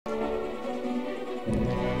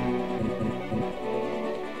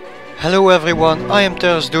Hello everyone, I am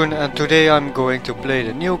Tharizdun and today I'm going to play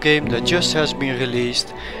the new game that just has been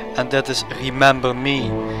released, and that is Remember Me.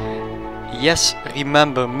 Yes,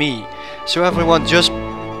 remember me. So everyone, just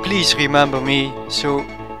please remember me. So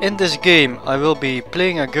in this game I will be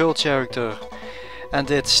playing a girl character, and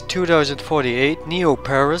it's 2048 Neo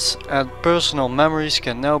Paris, and personal memories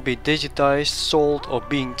can now be digitized, sold or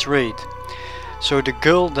being traded. So the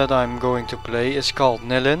girl that I'm going to play is called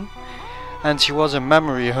Nilin, and she was a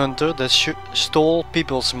memory hunter that stole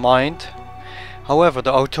people's mind. However,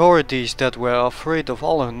 the authorities that were afraid of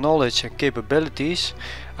all her knowledge and capabilities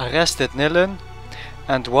arrested Nilin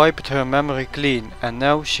and wiped her memory clean, and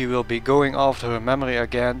now she will be going after her memory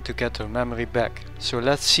again to get her memory back. So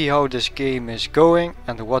let's see how this game is going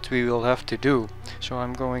and what we will have to do. So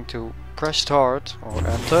I'm going to press start or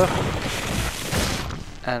enter,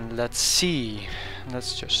 and let's see.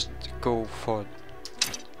 Let's just go for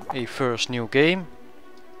a first new game.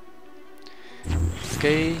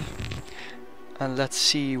 Okay, and let's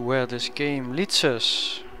see where this game leads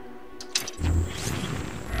us.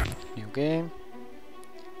 New game.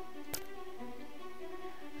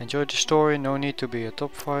 Enjoy the story, no need to be a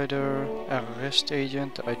top fighter. Terrorist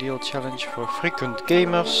agent, the ideal challenge for frequent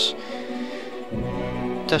gamers.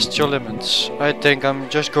 Test your limits. I think I'm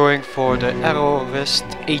just going for the terrorist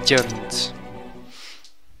agent.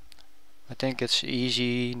 I think it's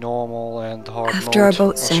easy, normal and hard After our mode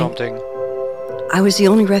boat or sank, something. I was the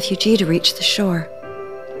only refugee to reach the shore.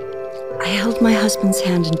 I held my husband's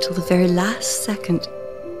hand until the very last second.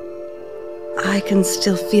 I can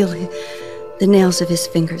still feel the nails of his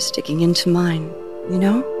fingers sticking into mine, you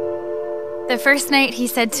know? The first night he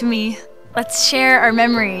said to me, "Let's share our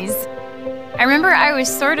memories." I remember I was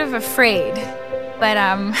sort of afraid, but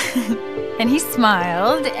and he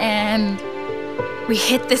smiled and we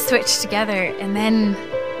hit the switch together, and then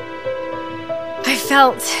I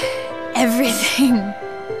felt everything.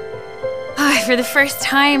 For the first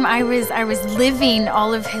time I was living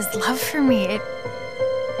all of his love for me.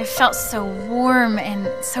 It felt so warm and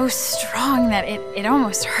so strong that it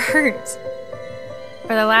almost hurt.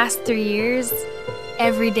 For the last 3 years,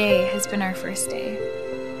 every day has been our first day.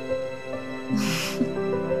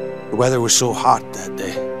 The weather was so hot that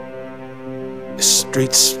day. The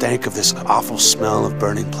streets stank of this awful smell of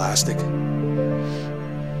burning plastic.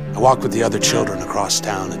 I walked with the other children across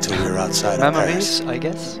town until we were outside of Paris. Memories, I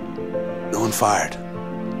guess. No one fired.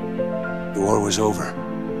 The war was over.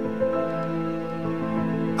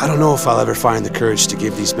 I don't know if I'll ever find the courage to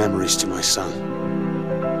give these memories to my son,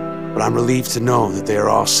 but I'm relieved to know that they are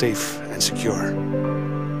all safe and secure.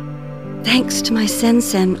 Thanks to my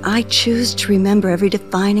Sen-Sen, I choose to remember every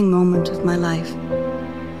defining moment of my life.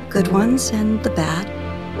 Good ones and the bad.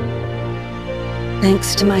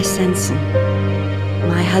 Thanks to my Sen-Sen,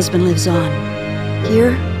 my husband lives on.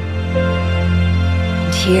 Here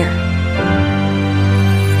and here.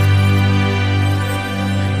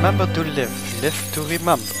 Remember to live, live to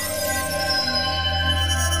remember.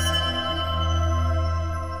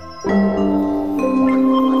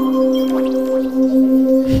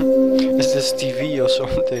 Is this TV or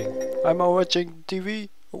something? Am I watching TV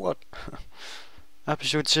or what?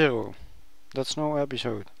 Episode 0. That's no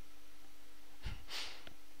episode.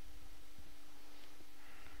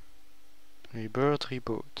 Rebirth,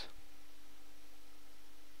 reboot.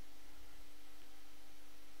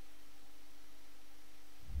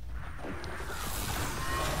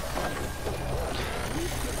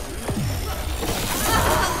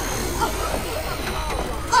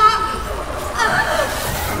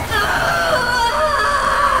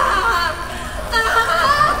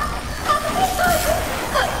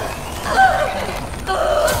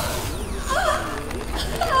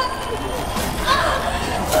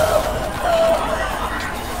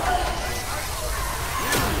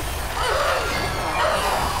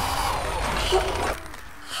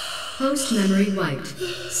 Host memory wiped.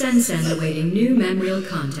 Sen-Sen awaiting new memorial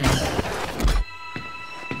content.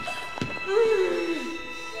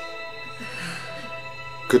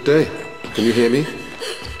 Good day. Can you hear me?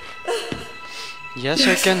 Yes,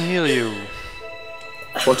 I can hear you.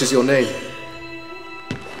 What is your name?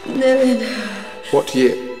 Nilin. What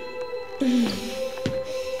year?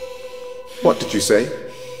 What did you say?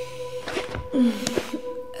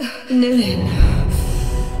 Nilin.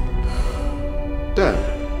 Damn.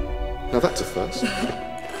 Now that's a first.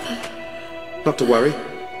 Not to worry.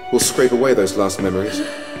 We'll scrape away those last memories.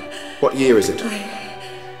 What year is it?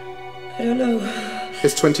 I don't know.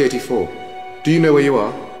 It's 2084. Do you know where you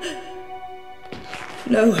are?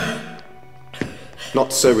 No.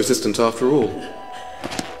 Not so resistant after all.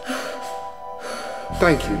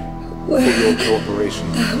 Thank you for your cooperation.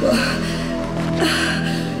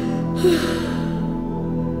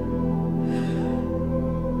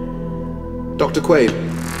 Dr. Quaid,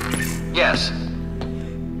 Yes.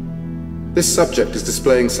 this subject is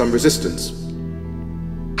displaying some resistance.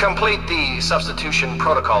 Complete the substitution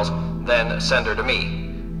protocols, then send her to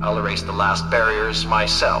me. I'll erase the last barriers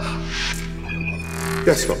myself.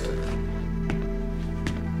 Yes, Doctor.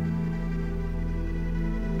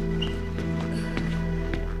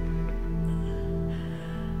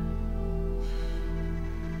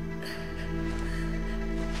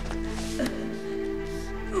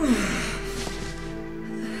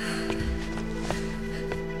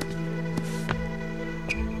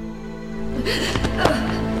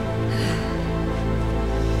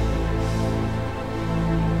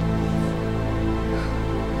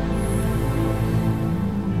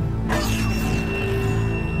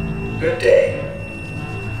 Good day.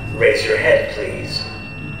 Raise your head, please.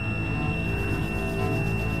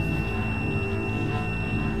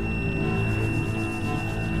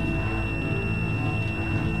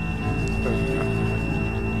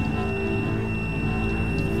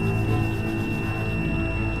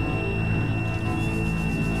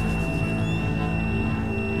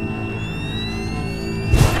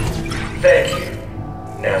 Thank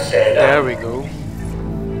you. Now stand up. There we go.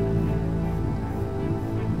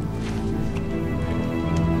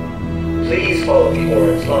 Please follow the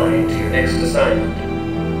orange line to your next assignment.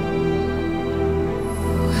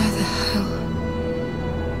 Where the hell?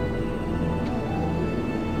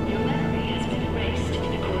 Your memory has been erased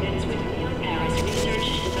in accordance with New Paris research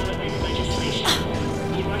and development legislation.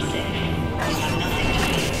 You are safe. You have nothing to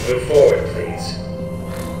fear. Move forward, please.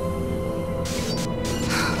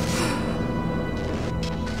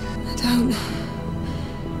 I don't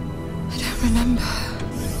remember.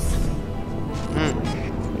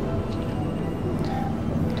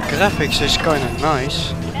 Graphics is kind of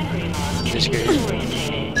nice. Memory loss This can be game.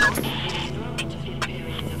 disorientating. This is normal to feel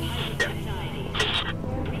periods of heightened anxiety.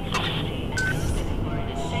 Breathe deeply and know that you are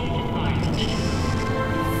in a safe environment.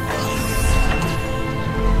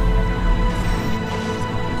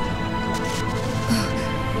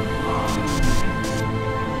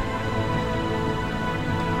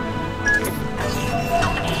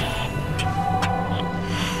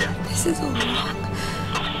 This is all wrong.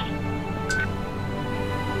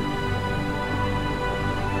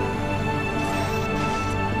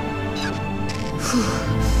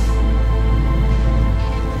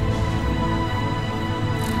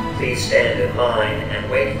 Please stand in line and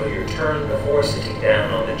wait for your turn before sitting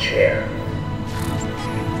down on the chair.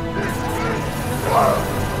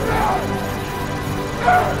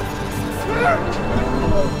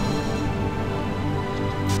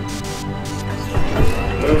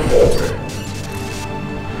 Move forward.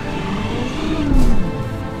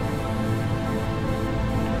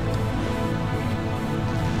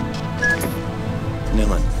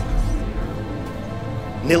 Nilan.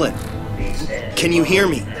 Nilan, Please stand can you hear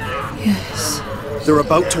me? Yes. They're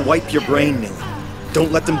about to wipe your brain, Nilan.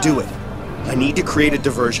 Don't let them do it. I need to create a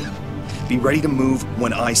diversion. Be ready to move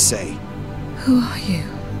when I say. Who are you?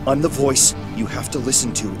 I'm the voice you have to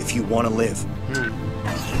listen to if you want to live.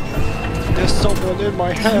 There's someone in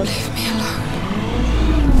my head. Leave me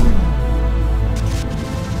alone.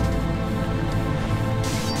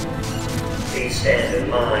 Please stand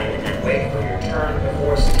in line and wait for your turn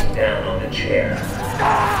before sitting down on the chair.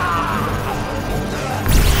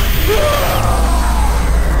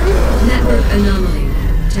 Network anomaly.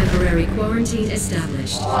 Temporary quarantine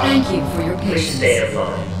established. Thank you for your Please patience. stay in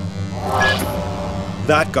line.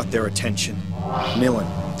 That got their attention.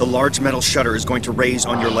 Nilan, the large metal shutter is going to raise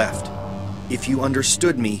on your left. If you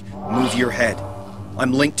understood me, move your head.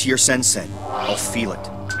 I'm linked to your sensen. I'll feel it.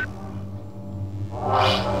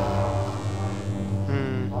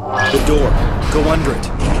 The door. Go under it.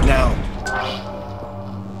 Now.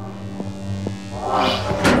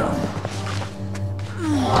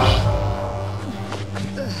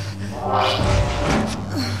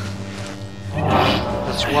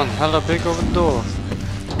 That's one hella big of a door.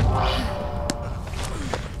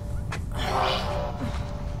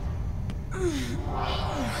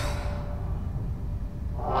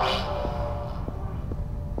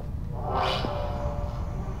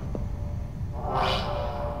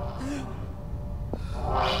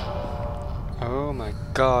 Oh my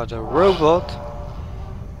god, a robot?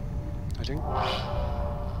 I think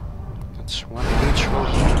that's one huge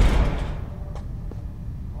robot.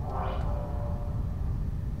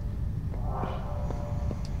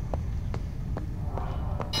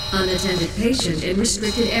 Unattended patient in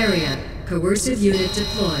restricted area. Coercive unit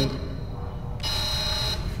deployed.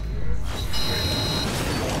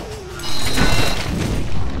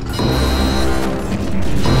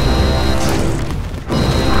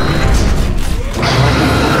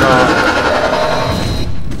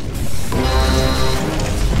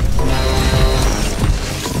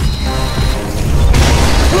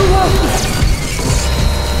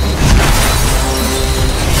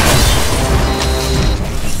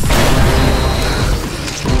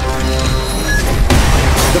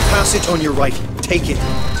 passage on your right. Take it.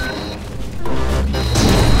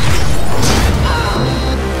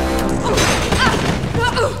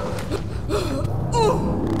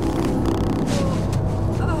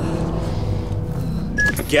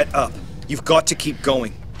 Get up. You've got to keep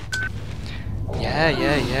going.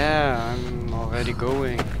 Yeah, I'm already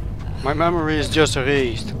going. My memory is just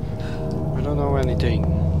erased. I don't know anything.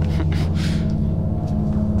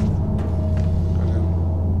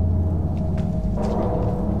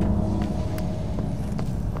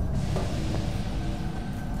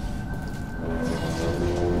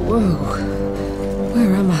 Whoa.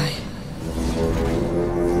 Where am I?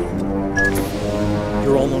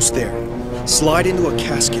 You're almost there. Slide into a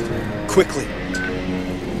casket. Quickly.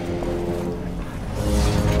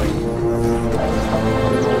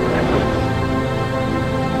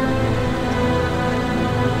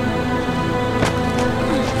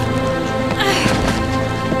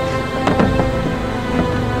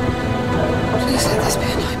 Please let this be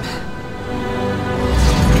a nightmare.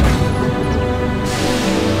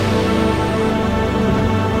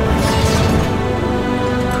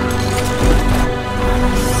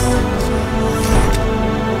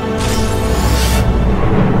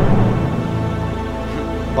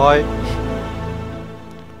 Bye.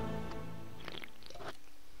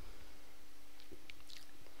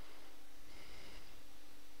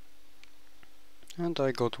 And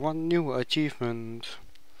I got one new achievement.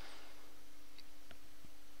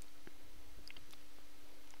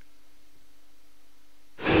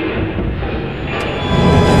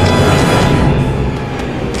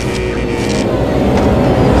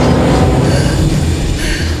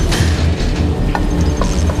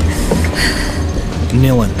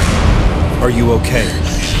 Nilin, are you okay?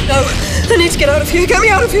 No, I need to get out of here. Get me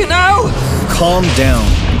out of here now! Calm down.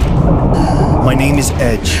 My name is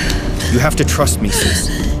Edge. You have to trust me, sis.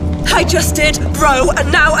 I just did, bro,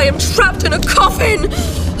 and now I am trapped in a coffin!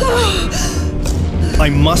 I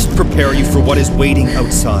must prepare you for what is waiting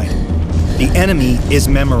outside. The enemy is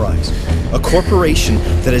Memorize, a corporation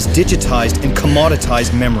that has digitized and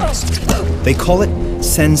commoditized memories. They call it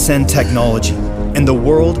Sen technology, and the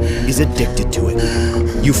world is addicted to it.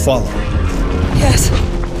 You follow? Yes.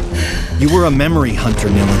 You were a memory hunter,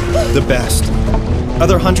 Nilin. The best.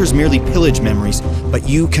 Other hunters merely pillage memories, but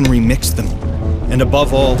you can remix them. And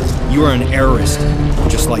above all, you are an errorist,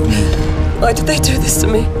 just like me. Why did they do this to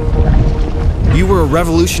me? You were a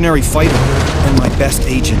revolutionary fighter, and my best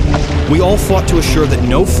agent. We all fought to assure that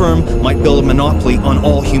no firm might build a monopoly on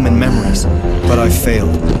all human memories. But I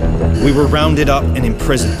failed. We were rounded up and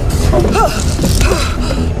imprisoned.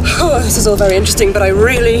 Oh, this is all very interesting, but I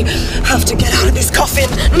really have to get out of this coffin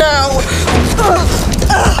now!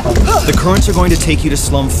 The currents are going to take you to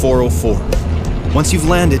Slum 404. Once you've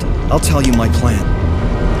landed, I'll tell you my plan.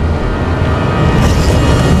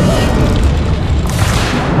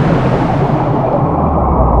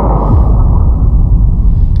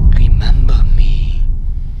 Remember me.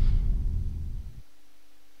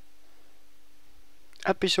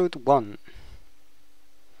 Episode 1.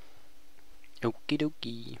 Okie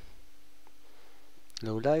dokie.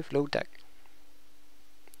 Low life, low tech.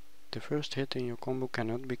 The first hit in your combo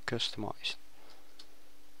cannot be customized.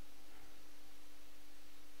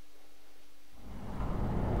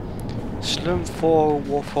 Slum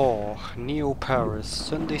 404, Neo Paris,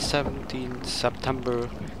 Sunday 17th September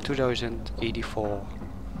 2084,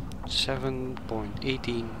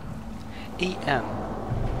 7:18 AM.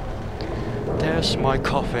 There's my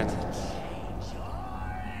coffin.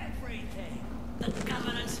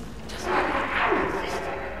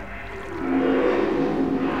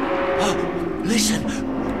 Listen!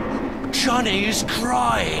 Johnny is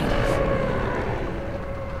crying!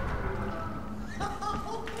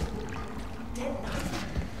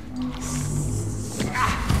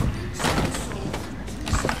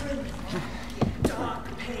 Dark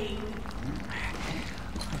pain.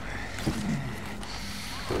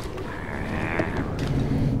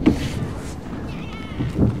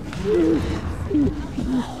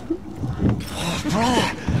 Oh, brother!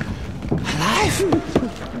 Alive?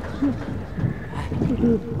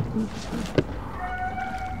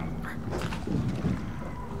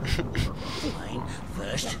 Mine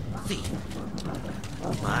first thing.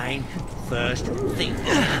 Mine first thing.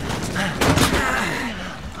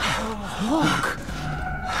 Look!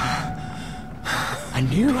 A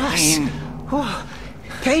new us. Oh,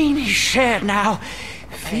 pain is shared now.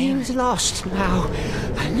 Fear is lost now.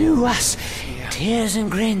 A new us. Tears and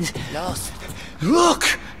grins. Lost.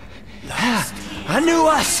 Look! Lost. A new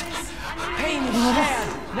us. Pain is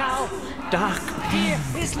shared now. Dark pain.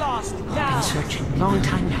 Fear is lost now. Been searching long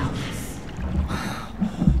time now.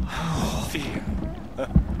 Fear.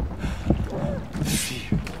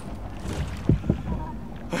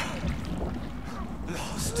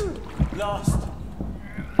 lost.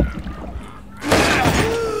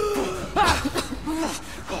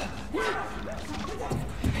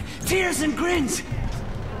 Tears and grins.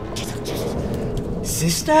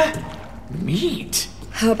 Sister? Meet.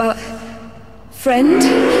 How about friend?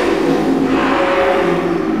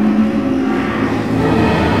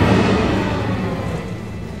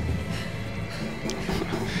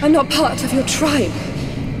 I'm not part of your tribe.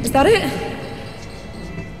 Is that it?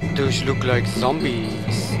 Those look like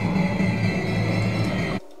zombies.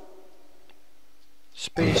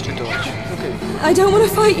 Space to dodge. Okay. I don't want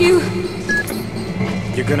to fight you.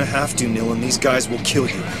 You're gonna have to, Nil, and these guys will kill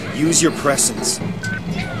you. Use your presence.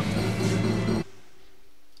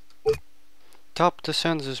 Tap the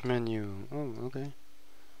senses menu. Oh, okay.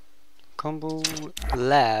 Combo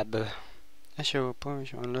lab. As your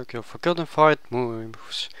opponent, you unlock your forgotten fight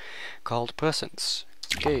moves called presence.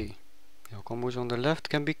 Okay. Your combos on the left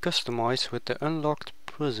can be customized with the unlocked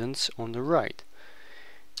presence on the right.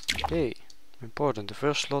 Okay. Important, the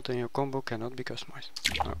first slot in your combo cannot be customized.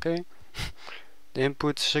 Okay. The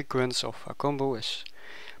input sequence of a combo is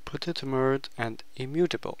predetermined and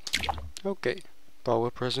immutable. Okay.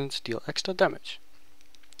 Power presence deal extra damage.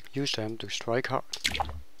 Use them to strike hard.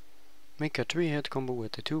 Make a 3-hit combo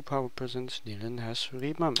with the 2 power presence Dylan has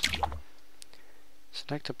remembered.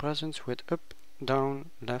 Select a presence with up,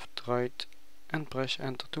 down, left, right and press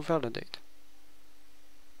enter to validate.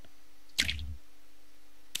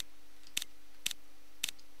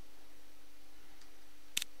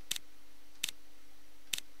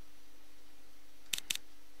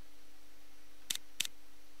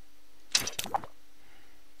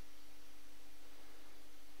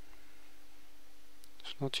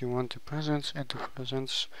 Slot you want to presence, enter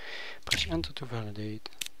presence, press enter to validate.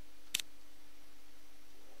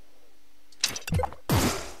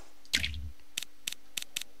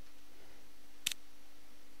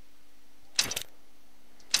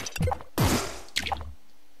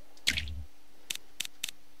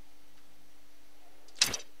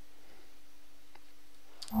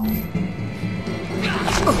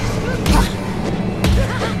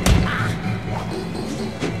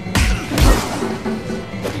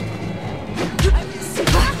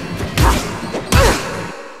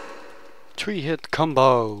 Three-hit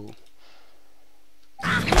combo.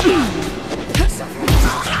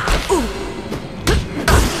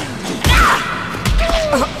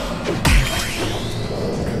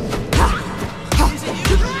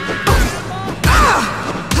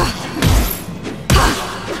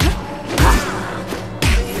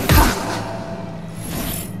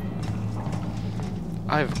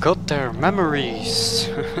 I've got their memories.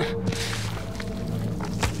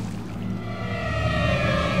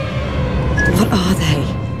 What are they?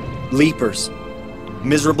 Leapers.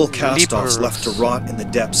 Miserable cast-offs left to rot in the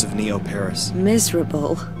depths of Neo-Paris.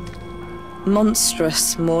 Miserable.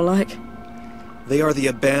 Monstrous, more like. They are the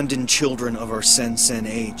abandoned children of our Sen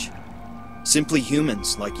age. Simply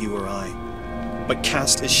humans like you or I, but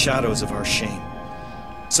cast as shadows of our shame.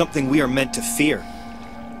 Something we are meant to fear.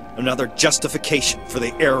 Another justification for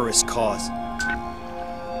the errorist cause.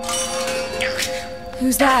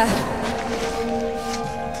 Who's there?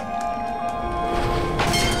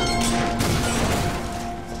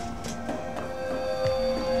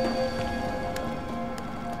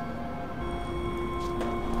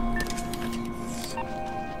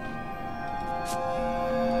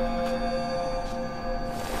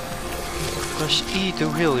 Press E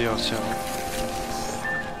to heal yourself.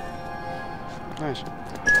 Nice.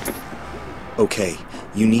 Okay,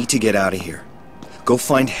 you need to get out of here. Go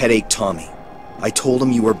find Headache Tommy. I told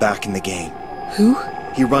him you were back in the game. Who?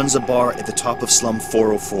 He runs a bar at the top of Slum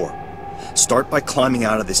 404. Start by climbing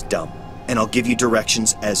out of this dump, and I'll give you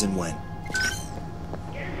directions as and when.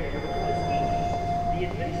 The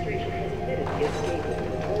administration has admitted the escape of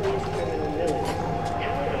notorious criminal villain.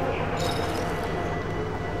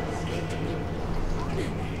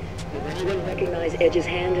 Does anyone recognize Edge's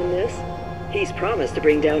hand in this? He's promised to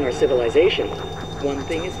bring down our civilization. One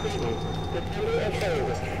thing is certain. The number of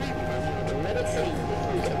terrorists will let it see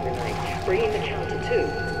overnight, bringing the count to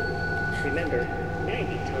 2. Remember,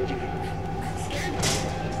 Maggie told you. The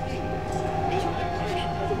administration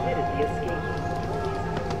has admitted the escape.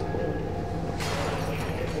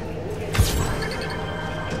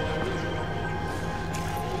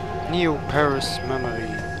 Neo-Paris memory.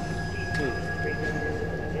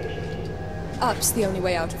 Up's the only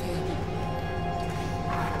way out of here.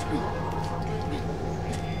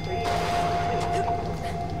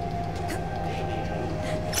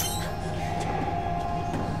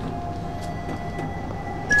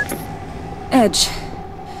 Edge.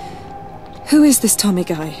 Who is this Tommy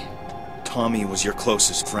guy? Tommy was your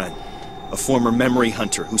closest friend. a former memory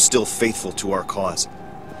hunter who's still faithful to our cause.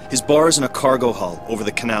 His bar is in a cargo hull over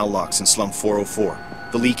the canal locks in Slum 404,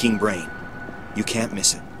 the Leaking Brain. You can't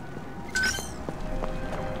miss it.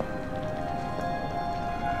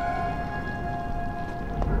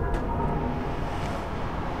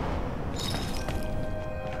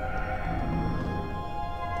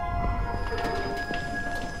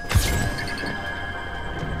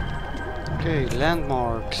 Okay,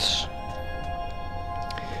 landmarks.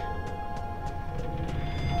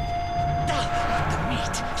 The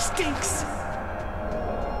meat stinks.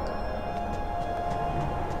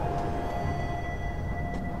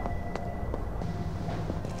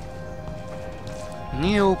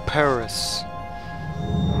 Neo Paris.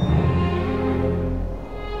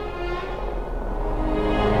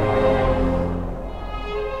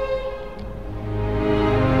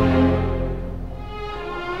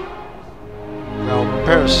 Well,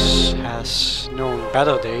 Paris has known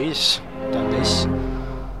better days than this.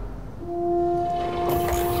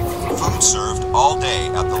 Food served all day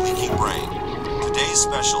at the Leaking Brain. Today's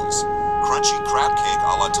specials: crunchy crab cake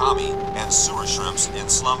a la Tommy and sewer shrimps in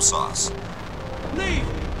slum sauce. Leave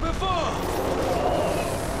before.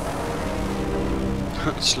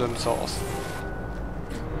 Slum sauce.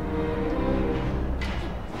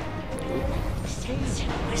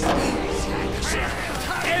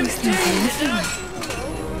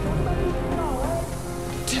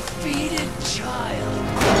 Defeated child.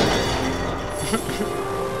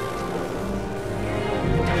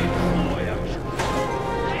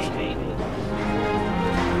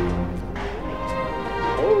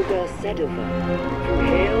 Olga Sedova,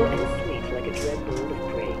 pale and sweet like a dread bird of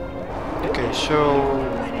prey. Okay, so...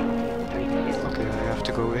 Okay, I have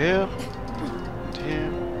to go here. And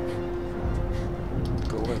here.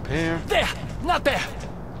 Go up here. There! Not there!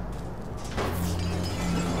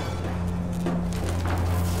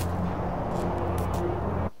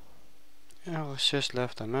 I was just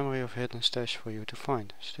left a memory of hidden stash for you to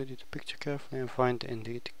find. Study the picture carefully and find the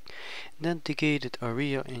indicated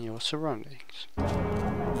area in your surroundings. I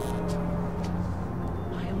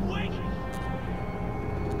am waiting.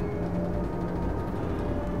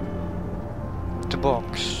 The box.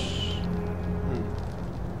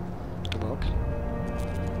 The box.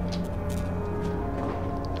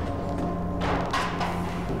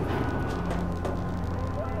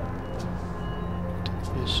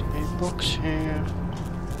 There's a box here.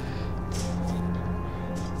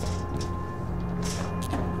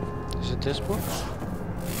 Is it this box?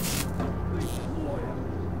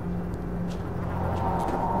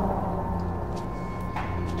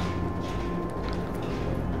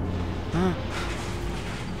 Huh.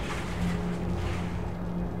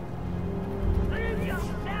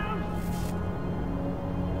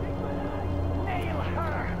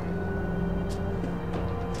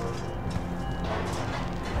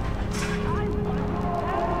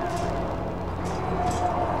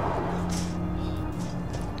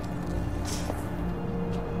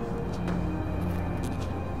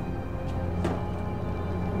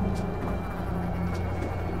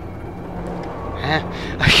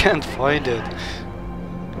 I can't find it.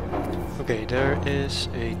 Okay, there is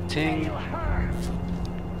a thing.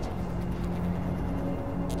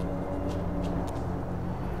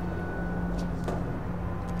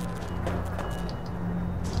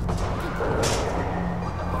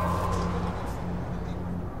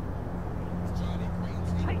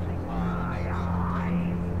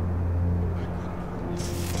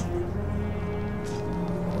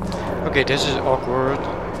 Okay, this is awkward.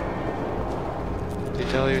 They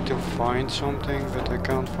tell you to find something, but I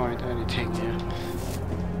can't find anything here.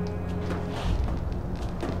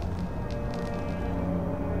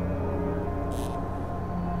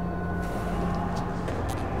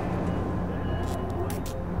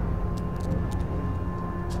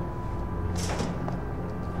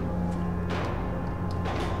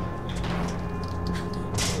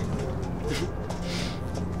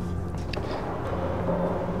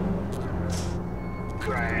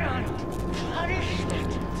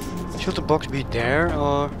 Should the box be there,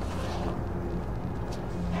 or...?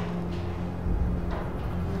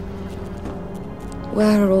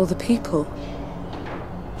 Where are all the people?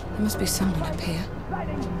 There must be someone up here.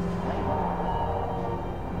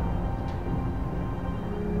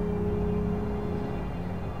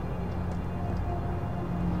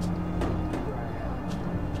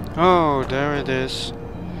 Oh, there it is.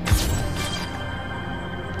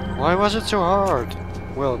 Why was it so hard?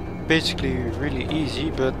 Well, basically really easy,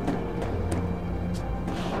 but...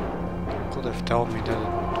 could have told me that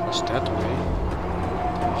it was that way.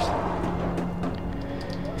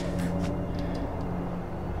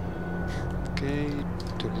 Okay,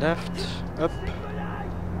 to left, up.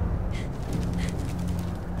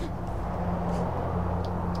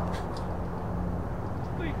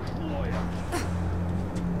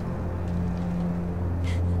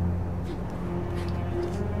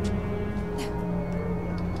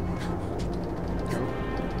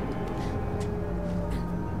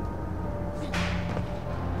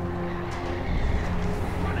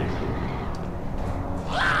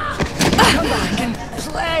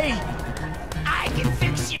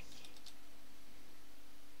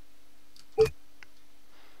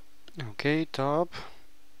 Okay, top.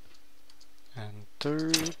 And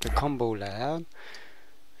third, the combo lab.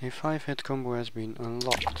 A 5-hit combo has been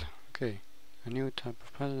unlocked. Okay, a new type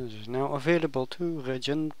of presence is now available to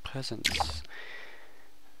regen presence.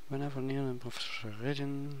 Whenever near the Professor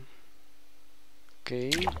Regen.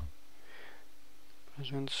 Okay.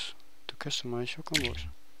 Presence to customize your combos.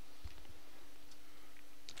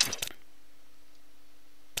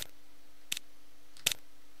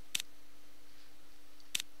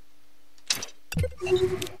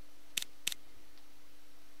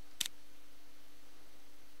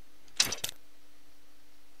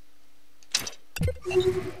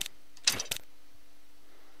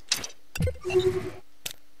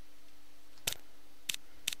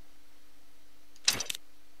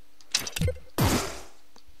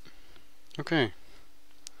 Okay.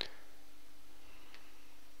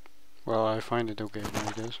 Well, I find it okay,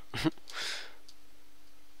 I guess.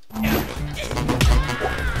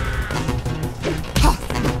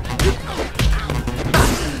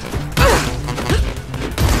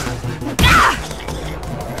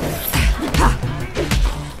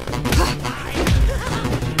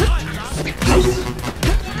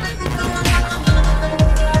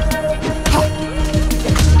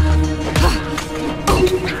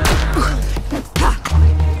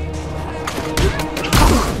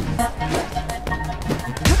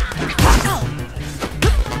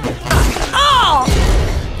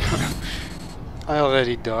 I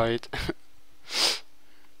already died.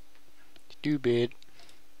 Too bad.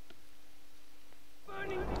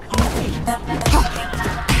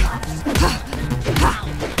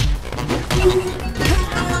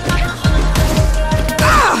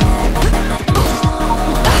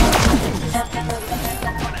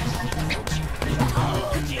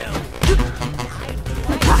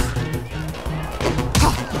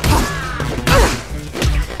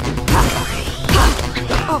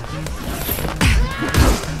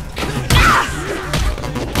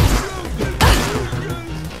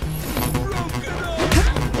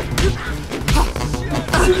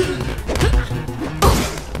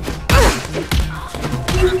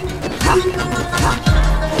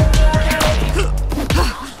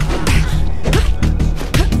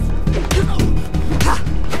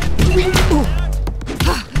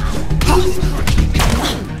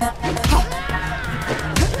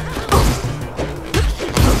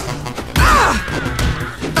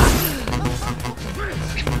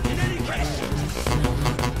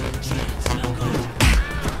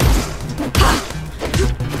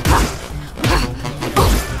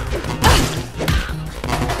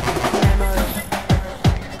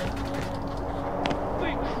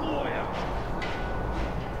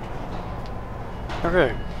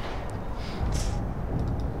 Okay.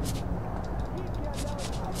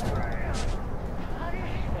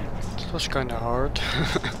 It was kinda hard.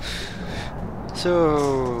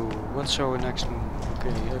 So, what's our next move?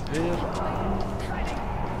 Okay, up here.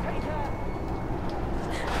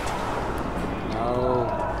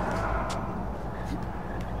 No.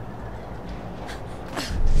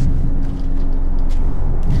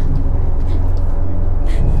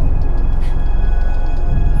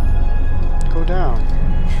 Go down.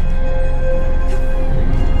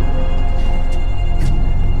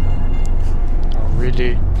 Oh,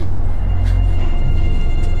 really?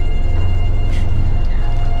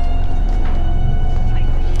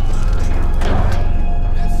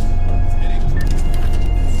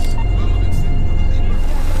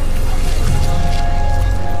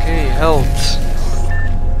 Okay, health.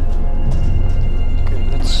 Okay,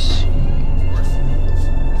 let's see.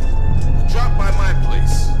 Drop by my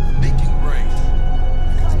place. Leaking brain.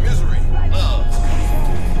 It's misery. Love.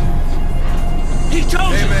 He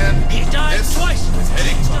chose Hey, it. man. He died This twice. is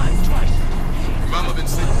headache He died twice. Your mama been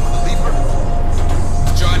sleeping with a leaper?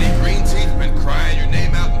 Johnny Greenteeth been crying your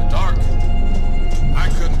name out in the dark? I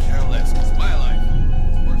couldn't care less, 'cause my life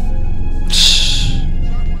is worse.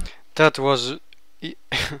 That was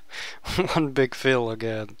one big fail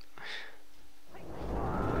again.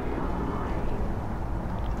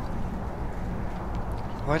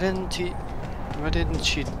 Why didn't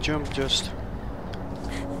she jump just?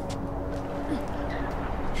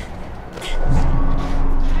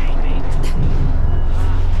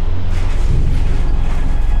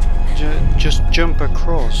 jump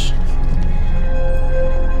across.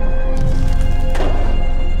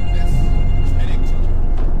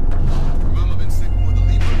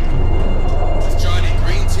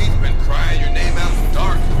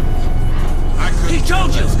 He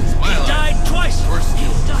told you! He died twice! He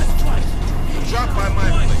died twice! Drop by my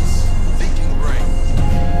place. Thinking brain.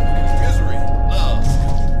 Misery. Love.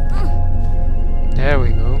 There we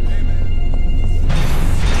go.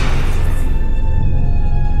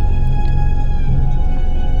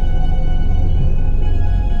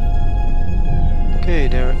 Okay,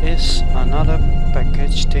 there is another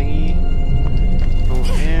package thingy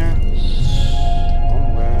over here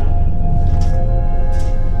somewhere.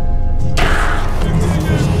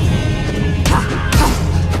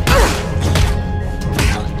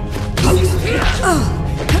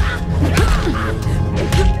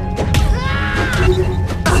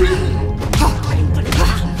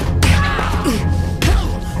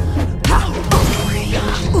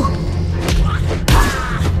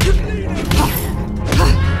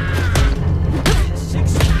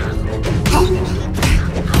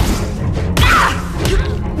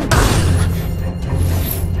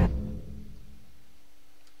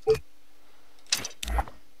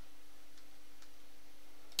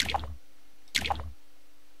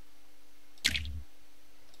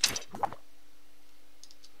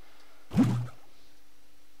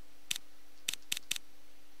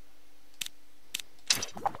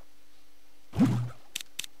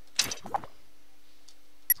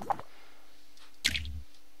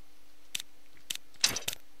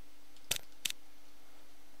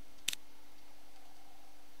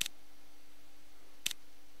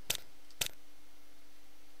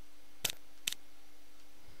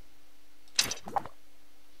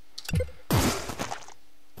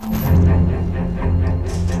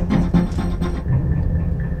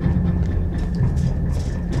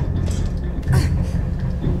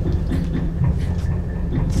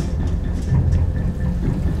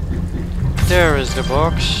 There is the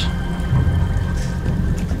box.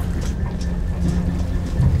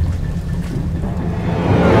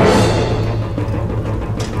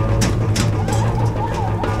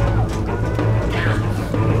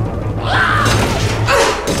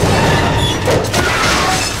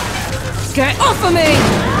 Get off of me!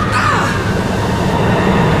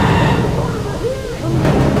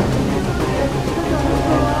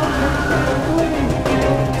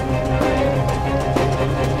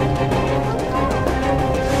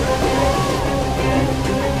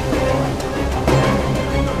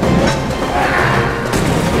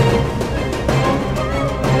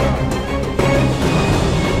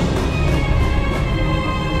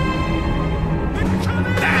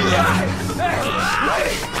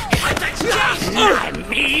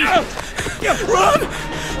 Run!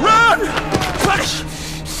 Run! Punish!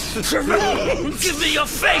 Give me your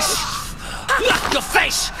face! Your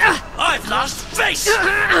face! I've lost face!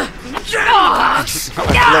 I've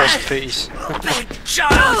lost face.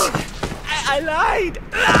 Child! I lied!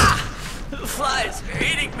 The flies are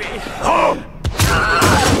eating me!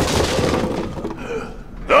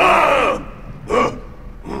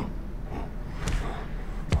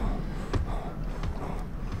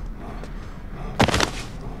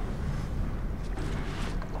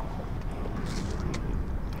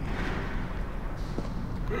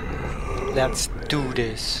 Let's do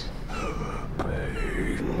this.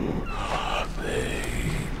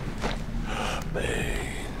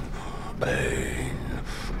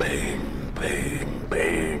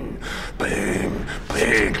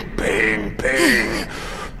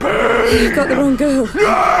 You got the wrong girl.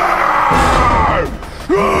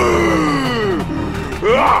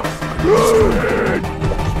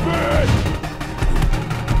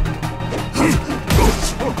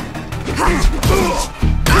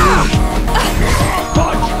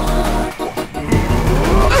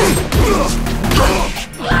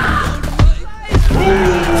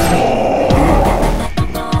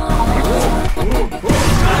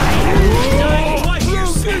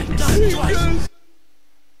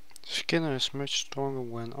 Skinner is much stronger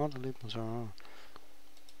when other weapons are on.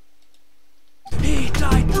 He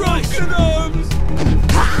died broken arms!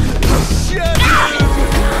 Shut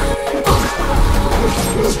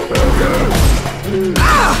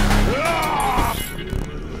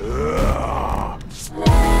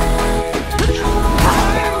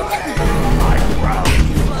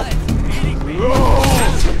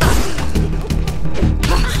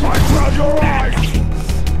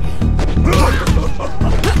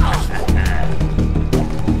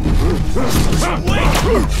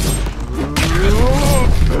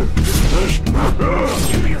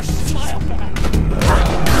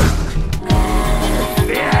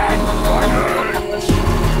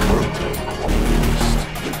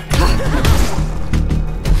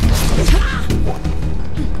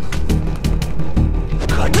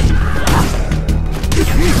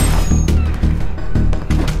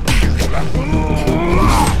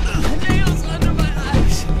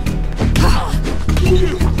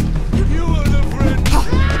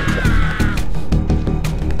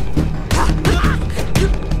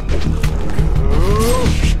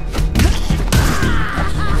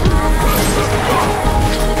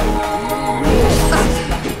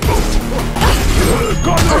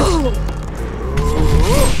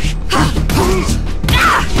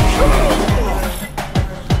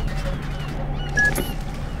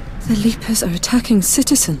Leapers are attacking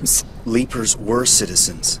citizens. Leapers were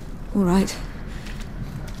citizens. All right.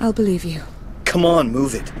 I'll believe you. Come on,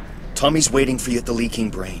 move it. Tommy's waiting for you at the leaking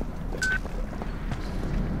brain.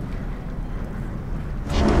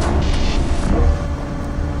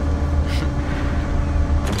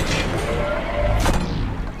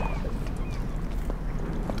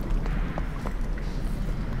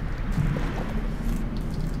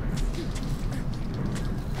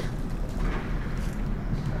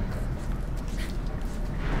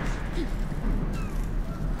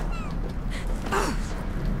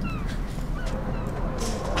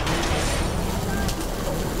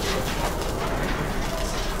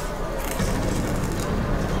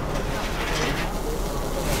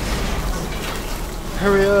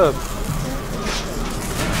 Hurry up!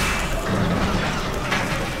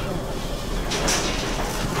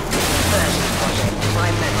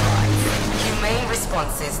 Humane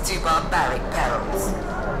responses to barbaric perils.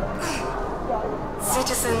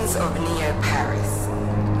 Citizens of Neo-Paris,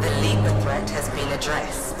 the Leaper threat has been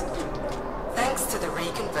addressed. Thanks to the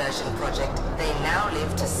reconversion project, they now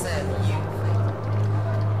live to serve you.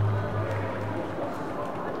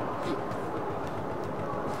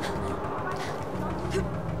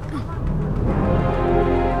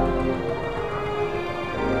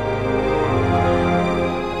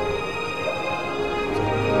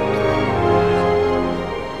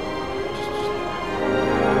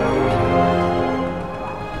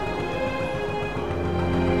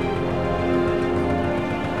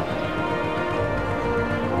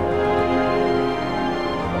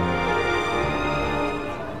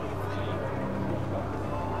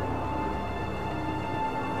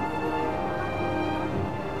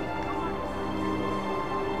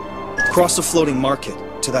 Cross the floating market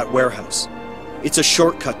to that warehouse. It's a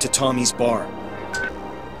shortcut to Tommy's bar.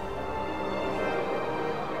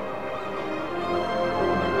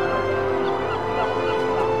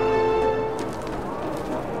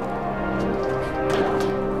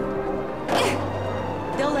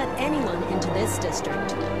 They'll let anyone into this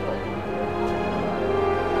district.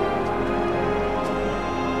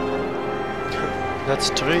 That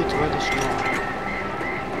street, what is wrong?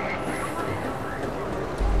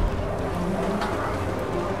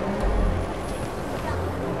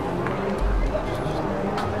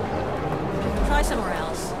 Try somewhere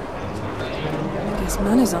else. I guess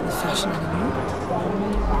manners aren't the fashion anymore.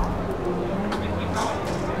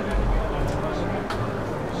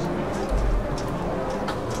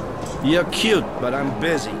 You're cute, but I'm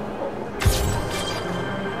busy.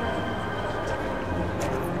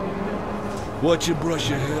 What you brush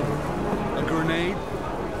your hair with? A grenade?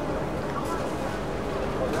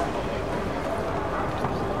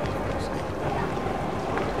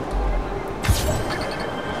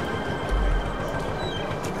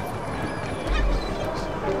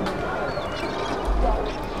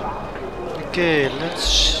 Okay, let's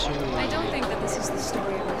see. I don't think that this is the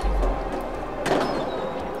story you're looking for.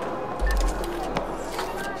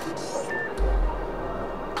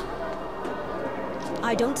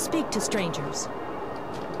 I don't speak to strangers.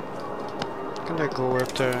 Can I go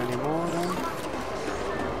up there anymore then?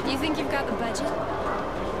 You think you've got the budget?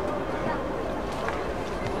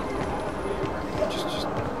 Just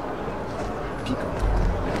people.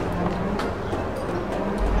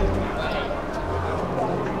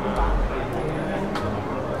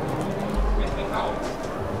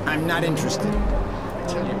 I'm not interested. I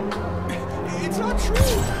tell you, it's not true.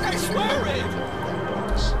 I swear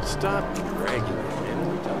it. Stop dragging it.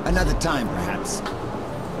 Another time, perhaps.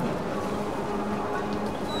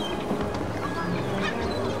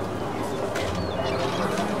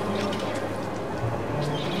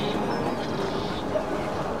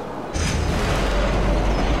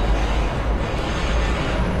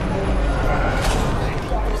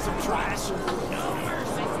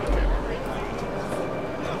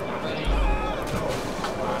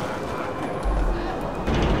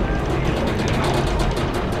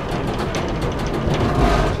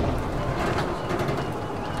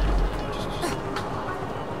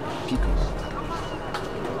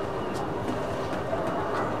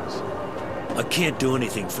 I can't do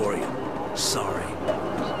anything for you. Sorry.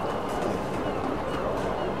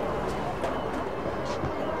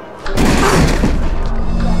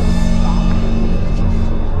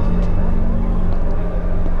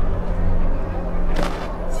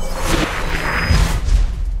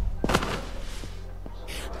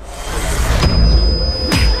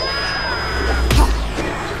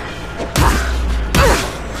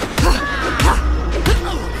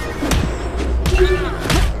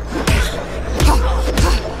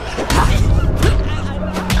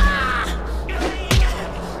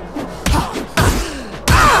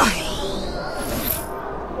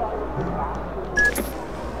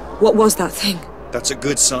 What was that thing? That's a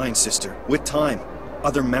good sign, sister. With time,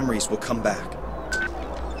 other memories will come back.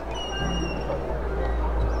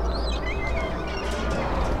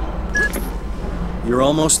 You're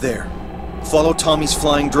almost there. Follow Tommy's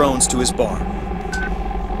flying drones to his bar.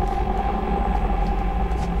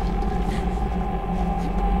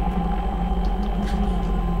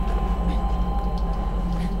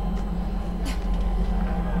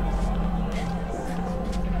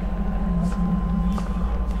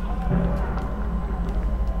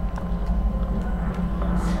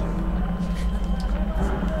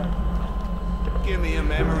 Give me a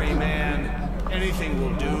memory, man. Anything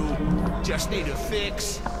will do. Just need a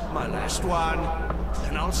fix. My last one.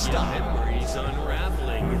 And I'll stop. Your memory's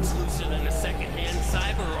unraveling. It's looser than a second-hand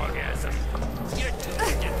cyber orgasm. You're 2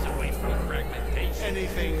 digits away from fragmentation.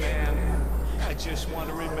 Anything, man. I just want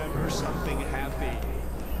to remember something happy.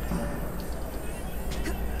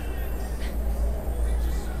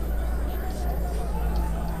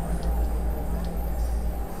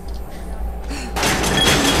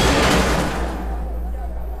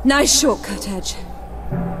 Nice shortcut, Edge.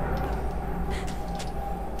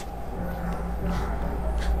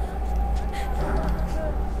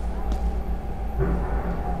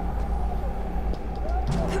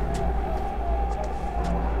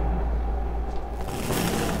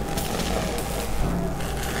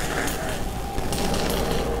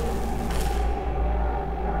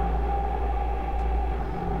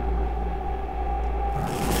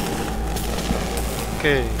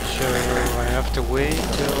 Okay, so I have to wait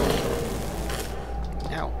till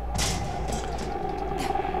now.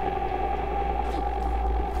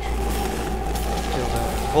 Till the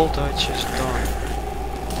voltage is done.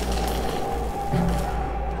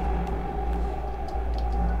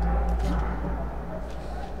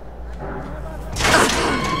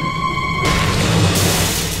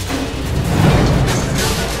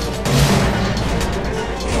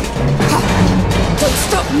 Don't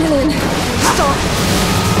stop, Millen! Stop!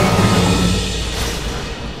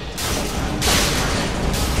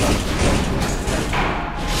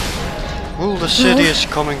 Ooh, the city is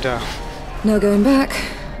coming down. No going back.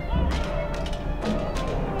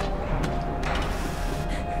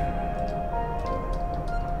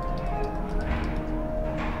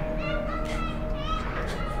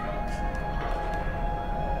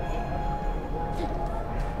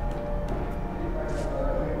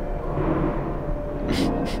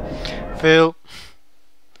 Fail.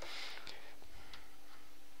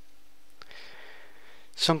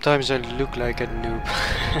 Sometimes I look like a noob.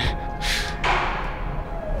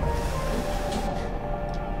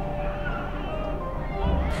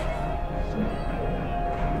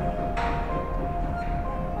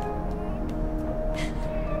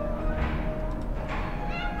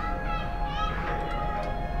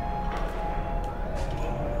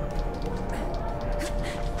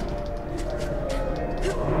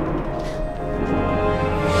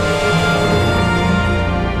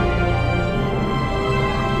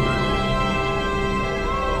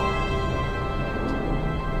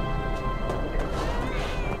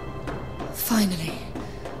 Finally,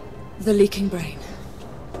 the leaking brain.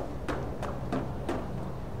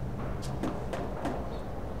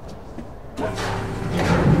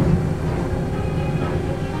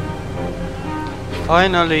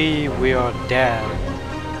 Finally, we are there.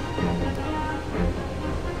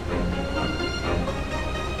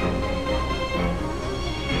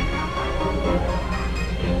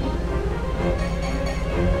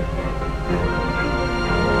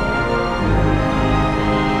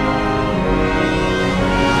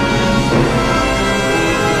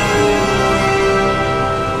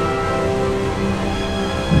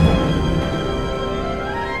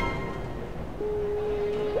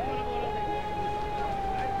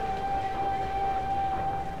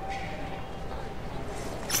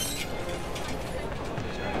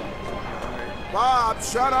 Bob,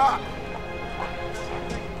 shut up!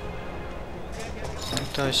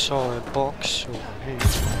 I saw a box over here.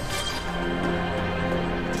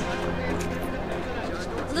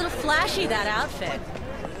 A little flashy, that outfit.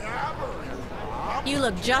 You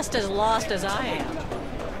look just as lost as I am.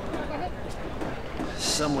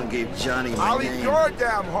 Someone gave Johnny my I'll name. eat your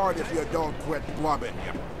damn heart if you don't quit blubbing,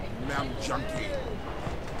 you mem junkie.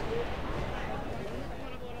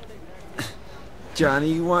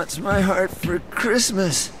 Johnny wants my heart for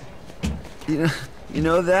Christmas. You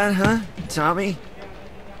know that, huh, Tommy?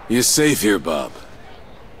 You're safe here, Bob.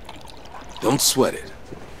 Don't sweat it.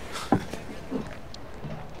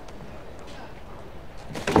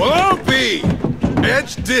 Well, B!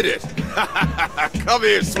 Edge did it! Come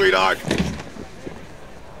here, sweetheart.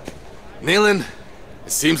 Nealon,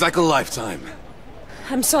 it seems like a lifetime.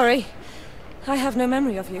 I'm sorry. I have no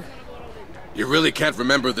memory of you. You really can't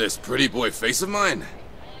remember this pretty boy face of mine?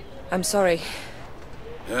 I'm sorry.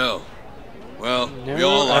 Hell. Well, No, we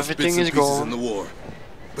all lost everything bits and is pieces gone. in the war.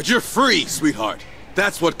 But you're free, sweetheart.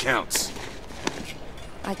 That's what counts.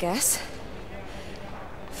 I guess.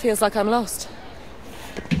 Feels like I'm lost.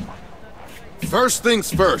 First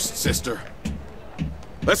things first, sister.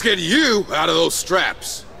 Let's get you out of those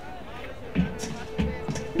straps.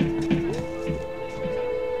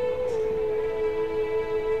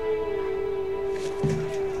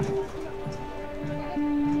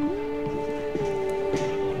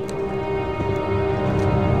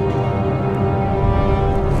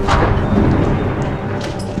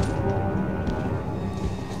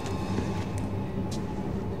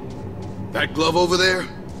 That glove over there,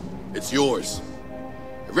 it's yours.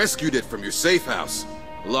 I rescued it from your safe house,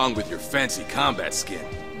 along with your fancy combat skin.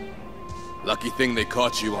 Lucky thing they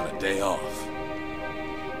caught you on a day off.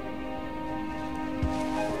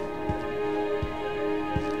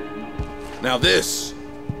 Now this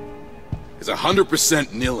is 100%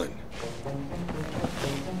 Nilin.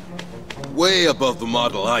 Way above the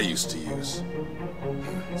model I used to use.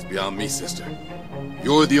 It's beyond me, sister.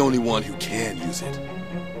 You're the only one who can use it.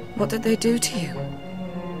 What did they do to you?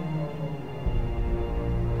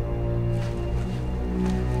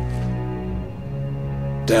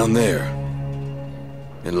 Down there,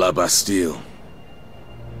 in La Bastille.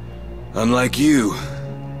 Unlike you,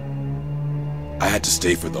 I had to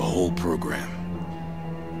stay for the whole program.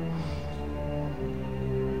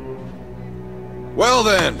 Well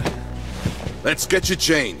then, let's get you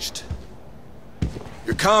changed.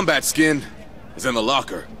 Your combat skin is in the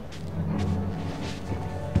locker.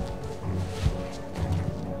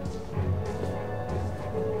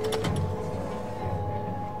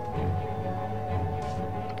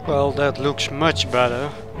 Well, that looks much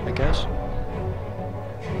better, I guess.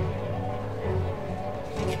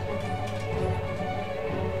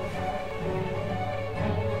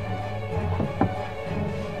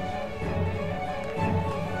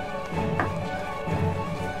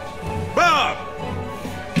 Bob!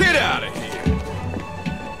 Get out of here!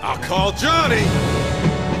 I'll call Johnny!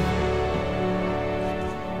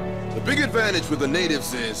 The big advantage with the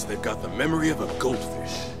natives is they've got the memory of a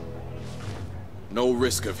goldfish. No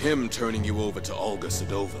risk of him turning you over to Olga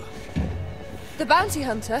Sedova. The bounty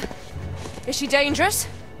hunter? Is she dangerous?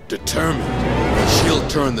 Determined. She'll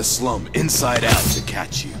turn the slum inside out to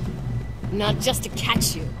catch you. Not just to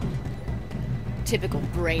catch you. Typical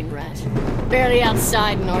brain rat. Barely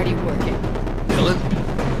outside and already working. Nilin?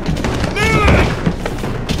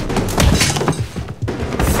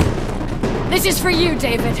 This is for you,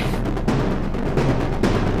 David.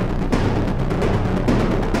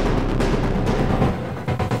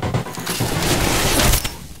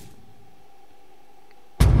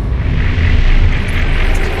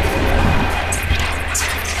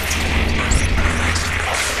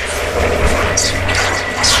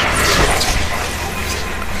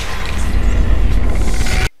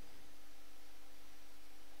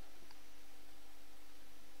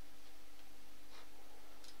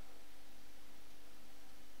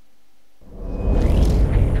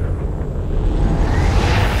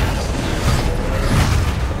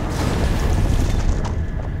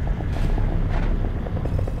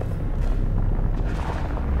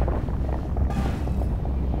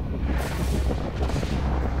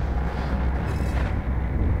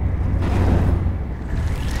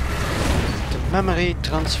 Memory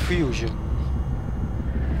transfusion.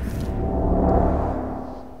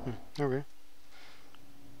 Okay.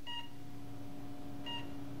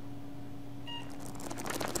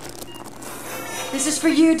 This is for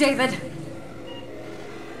you, David.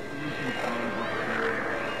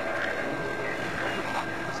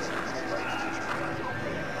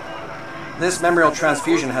 This memorial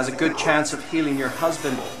transfusion has a good chance of healing your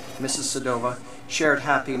husband, Mrs. Sedova. Shared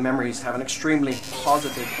happy memories have an extremely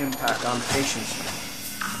positive impact on patients.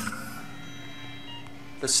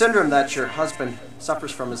 The syndrome that your husband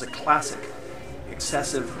suffers from is a classic.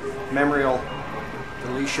 Excessive memorial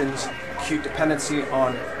deletions, acute dependency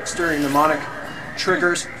on exterior mnemonic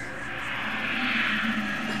triggers,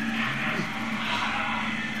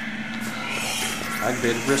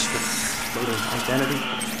 aggravated risk of floating identity.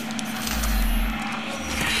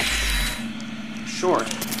 Short,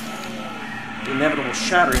 the inevitable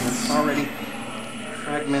shattering of already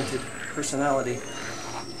fragmented personality.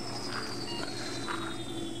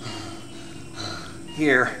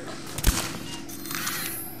 Here,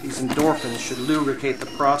 these endorphins should lubricate the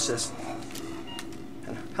process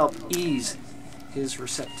and help ease his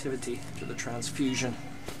receptivity to the transfusion.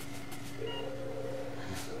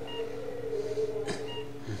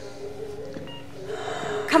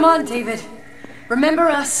 Come on, David. Remember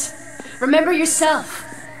us. Remember yourself.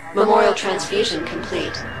 Memorial transfusion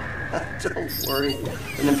complete. Don't worry.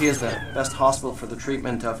 Olympia is the best hospital for the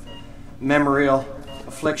treatment of memorial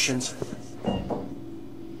afflictions.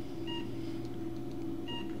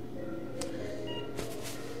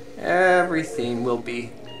 Everything will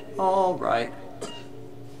be all right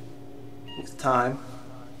with time.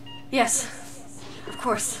 Yes, of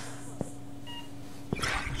course.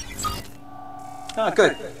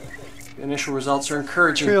 Good. The initial results are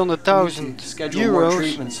encouraging. 300,000 schedule more euros.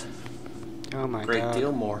 treatments. Oh my Great god.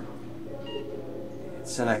 deal more.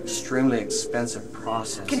 It's an extremely expensive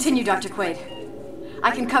process. Continue, Dr. Quaid.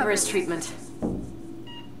 I can cover his treatment.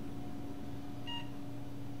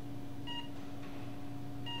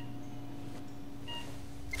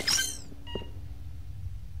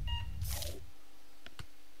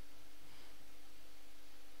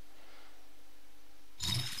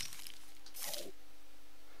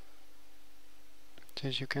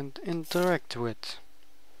 That you can interact with.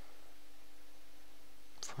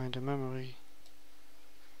 Find a memory.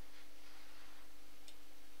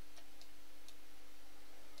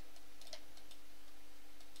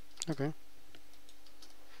 Okay.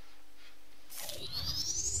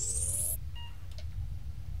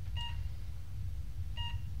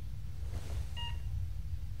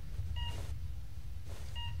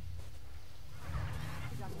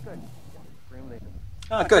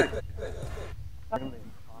 Good.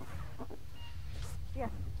 Yeah.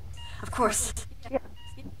 Of course. Yeah.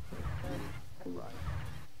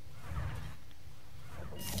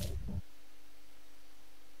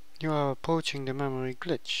 You are approaching the memory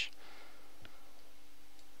glitch.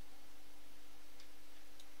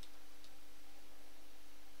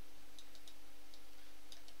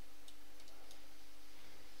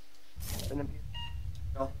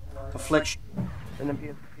 Affliction.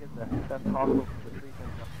 Olympia is the best hospital for the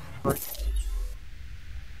treatment of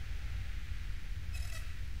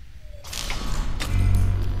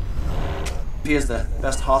Olympia is the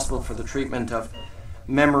best hospital for the treatment of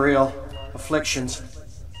memorial afflictions.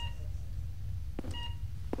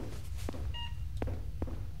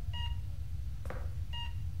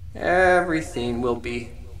 Everything will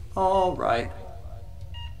be all right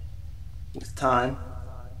with time.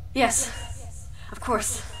 Yes, of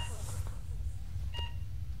course.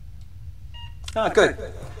 Good.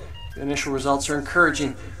 The initial results are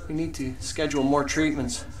encouraging. We need to schedule more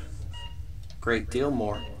treatments. Great deal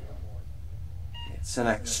more. It's an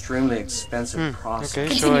extremely expensive process. Okay,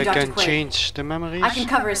 Continue, so I Dr. can Quaid. change the memories. I can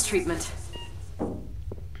cover his treatment.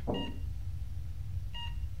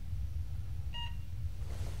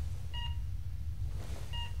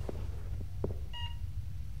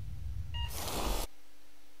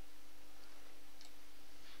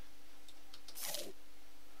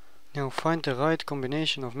 Now find the right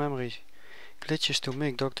combination of memory glitches to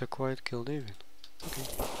make Dr. Quaid kill David. Okay.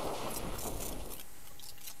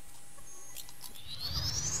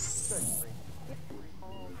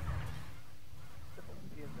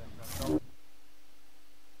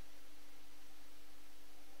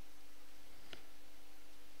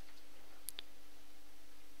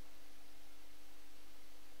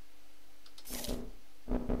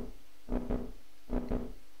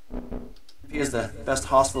 Olympia is the best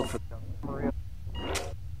hospital for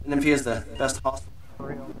Olympia is the best hospital.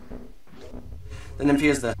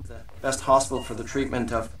 Olympia is the best hospital for the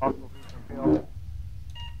treatment of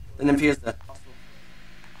Olympia is the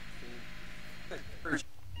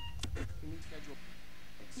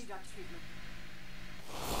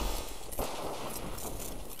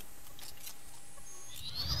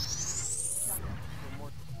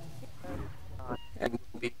and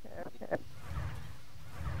will be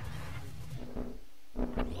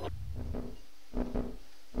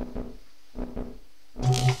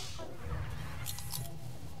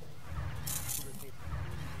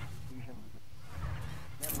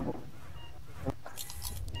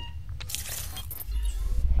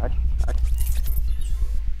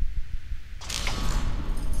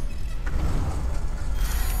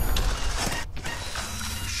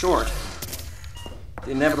short. The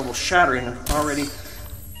inevitable shattering of already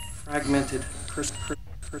fragmented person.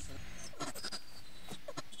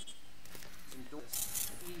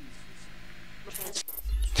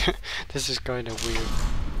 This is kind of weird.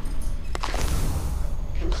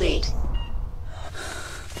 Complete.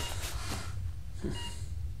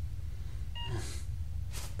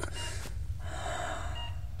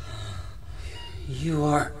 You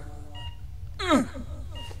are...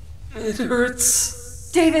 It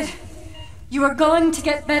hurts. David, you are going to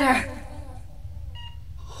get better.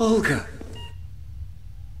 Olga.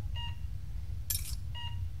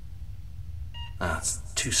 It's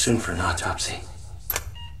too soon for an autopsy.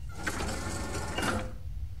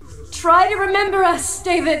 Try to remember us,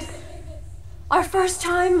 David. Our first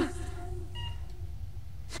time.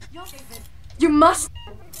 You must.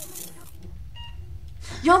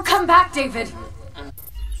 You'll come back, David.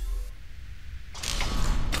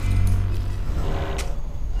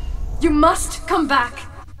 You must come back.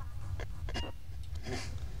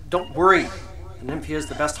 Don't worry. Olympia is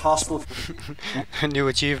the best hospital. A new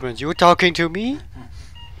achievement. You talking to me?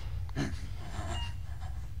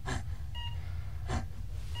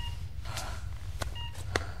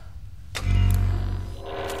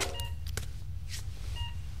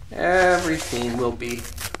 Everything will be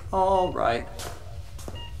all right.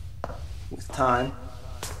 With time.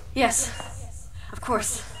 Yes, of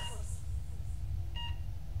course.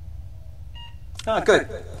 Ah, good.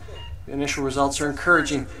 The initial results are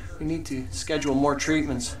encouraging. We need to schedule more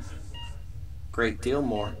treatments. Great deal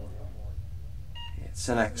more. It's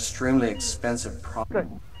an extremely expensive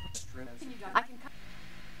problem.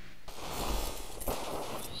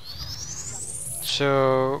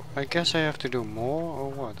 So, I guess I have to do more, or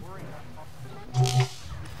what?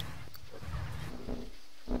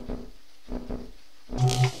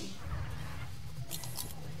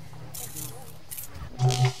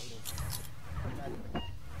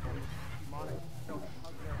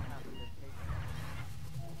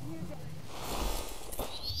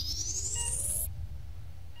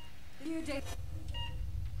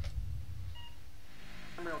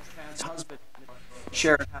 Husband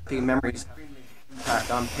share happy memories impact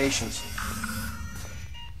on patients.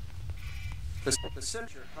 The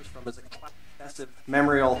signature comes from is excessive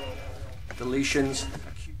memorial deletions,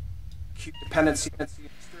 acute dependency,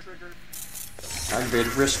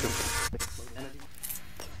 aggravated risk of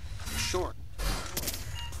short,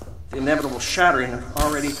 the inevitable shattering of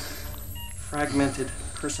already fragmented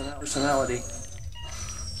personality.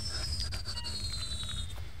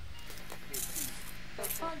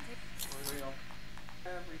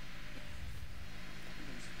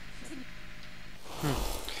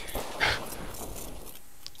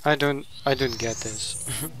 I don't get this.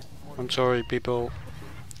 I'm sorry, people.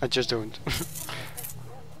 I just don't.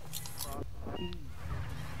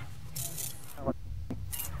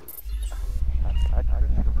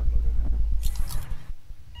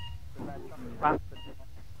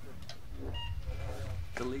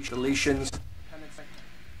 Deletions.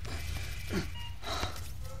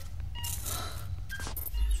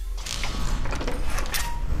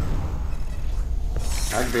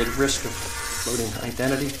 Aggravated risk of floating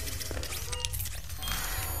identity.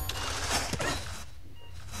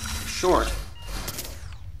 Short.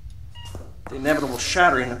 The inevitable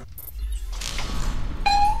shattering of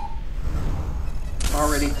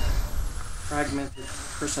already fragmented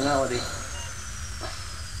personality.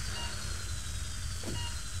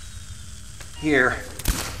 Here,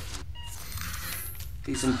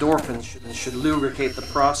 these endorphins should lubricate the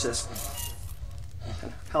process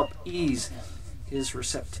and help ease his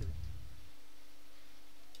receptivity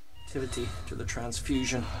to the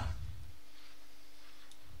transfusion.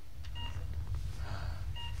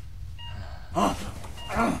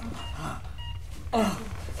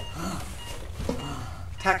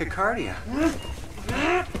 Tachycardia.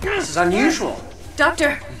 This is unusual.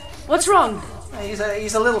 Doctor, what's wrong? He's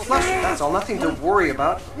a little flustered, that's all. Nothing to worry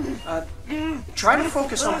about. Try to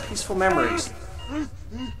focus on peaceful memories.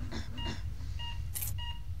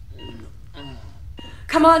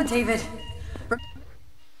 Come on, David.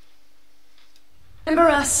 Remember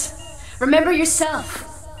us. Remember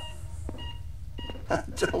yourself.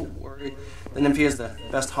 Don't worry. The Nymphaea is the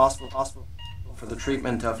best hospital for the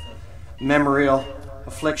treatment of memorial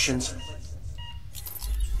afflictions.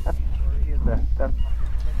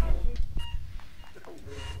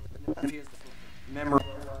 Memory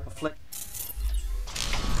afflict.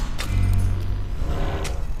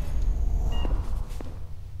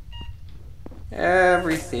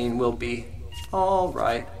 Everything will be all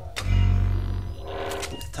right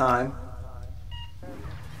with time.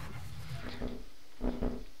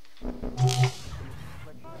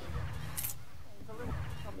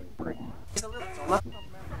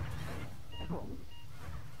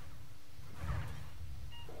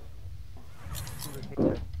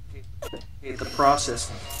 The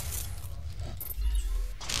process.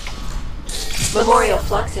 Memorial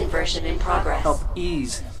flux inversion in progress. Help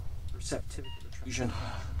ease receptivity to the transfusion.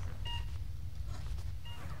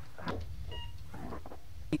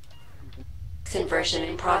 Inversion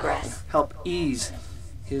in progress. Help ease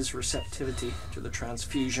his receptivity to the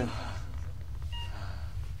transfusion.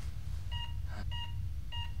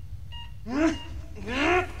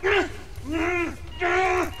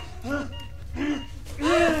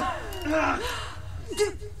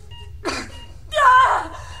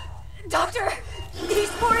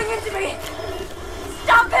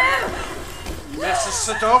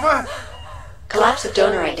 Sedova? Collapse of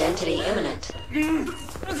donor identity imminent.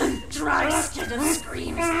 Dry skin and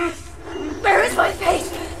screams. Where is my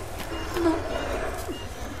face?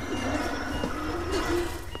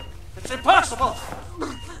 It's impossible!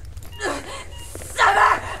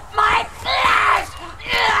 Sever my flesh!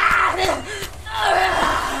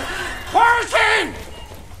 Quarantine!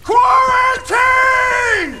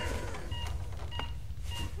 Quarantine!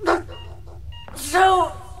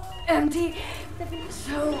 So empty.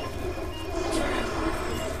 So...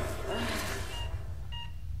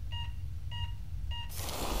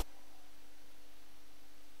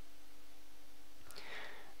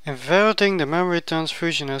 Inverting the memory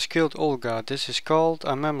transfusion has killed Olga. This is called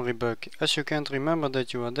a memory bug. As you can't remember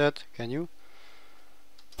that you are dead, can you?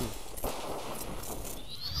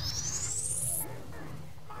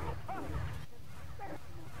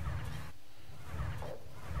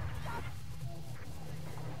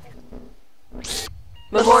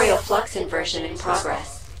 Memorial flux inversion in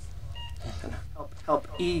progress. And help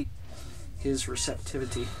ease his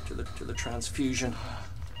receptivity to the transfusion.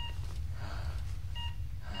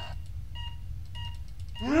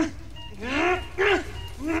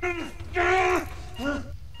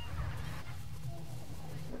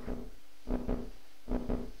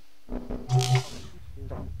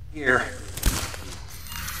 Here.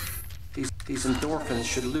 These endorphins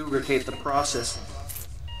should lubricate the process.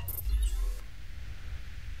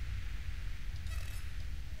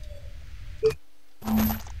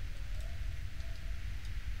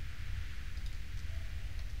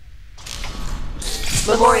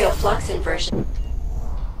 Memorial flux inversion.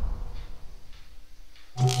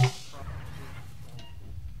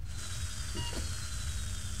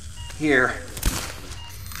 Here.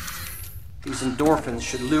 These endorphins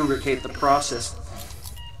should lubricate the process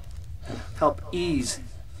and help ease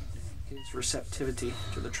his receptivity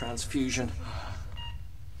to the transfusion.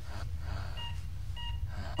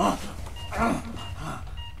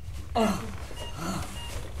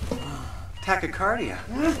 Tachycardia.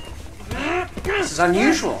 This is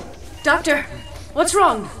unusual. Doctor, what's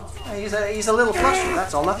wrong? He's a little flustered,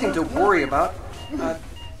 that's all. Nothing to worry about.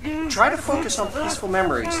 Try to focus on peaceful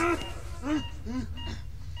memories.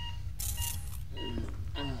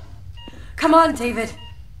 Come on, David.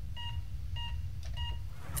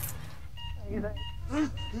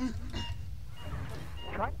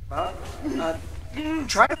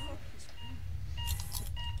 Try to...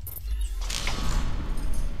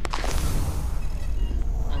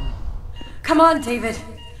 Come on, David.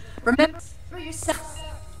 Remember for yourself.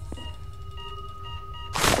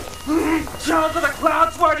 Down to the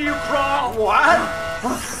clouds, where do you crawl? What?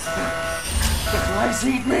 The flies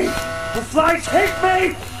eat me! The flies hate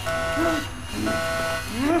me!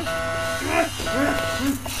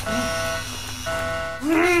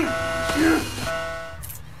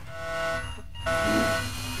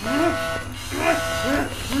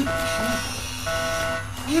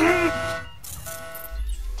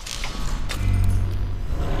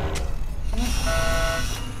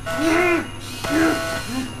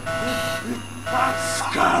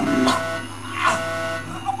 Scum!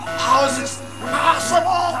 How is this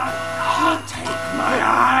possible? Take my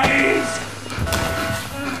eyes!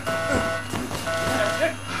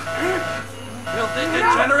 Filthy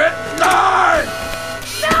degenerate! Die!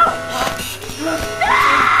 No!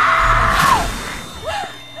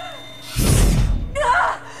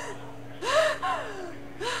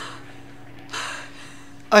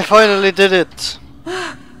 I finally did it!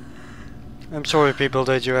 I'm sorry people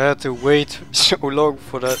that you had to wait so long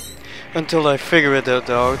for that until I figured it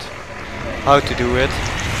out how to do it,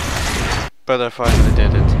 but I finally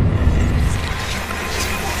did it.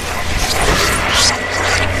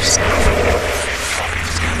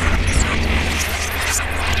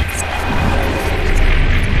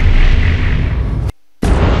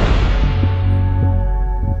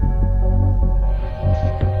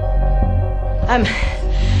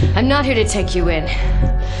 I'm not here to take you in.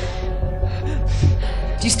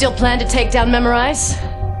 Do you still plan to take down Memorize?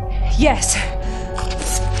 Yes.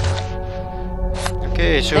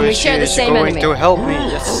 Okay, so And we she share the is same going enemy. to help me,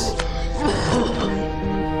 yes.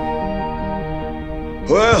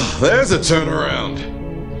 Well, there's a turnaround.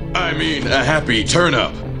 I mean, a happy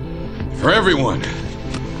turn-up. For everyone.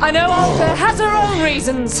 I know Olga has her own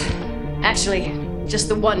reasons. Actually, just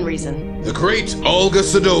the one reason. The great Olga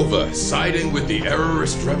Sedova siding with the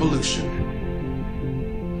errorist revolution.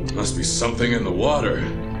 Must be something in the water.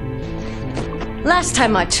 Last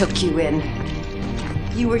time I took you in,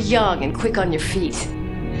 you were young and quick on your feet.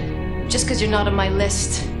 Just because you're not on my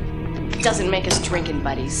list doesn't make us drinking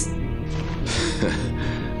buddies.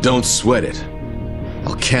 Don't sweat it.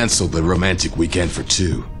 I'll cancel the romantic weekend for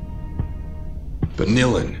two. But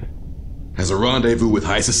Nilin has a rendezvous with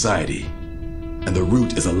high society, and the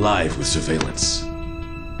route is alive with surveillance.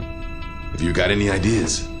 Have you got any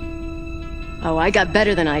ideas? Oh, I got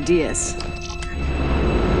better than ideas.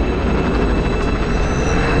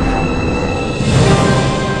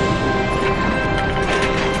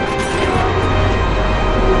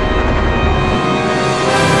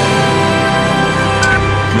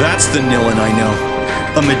 That's the Nilin I know.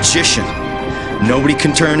 A magician. Nobody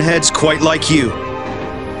can turn heads quite like you.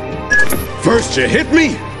 First you hit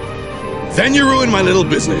me, then you ruin my little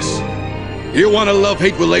business. You want a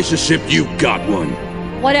love-hate relationship, you got one.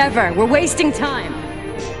 Whatever, we're wasting time.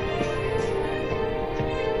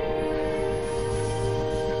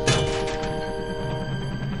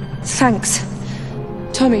 Thanks.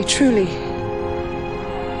 Tommy, truly.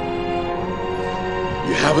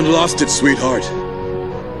 You haven't lost it, sweetheart.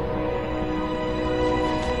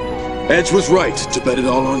 Edge was right to bet it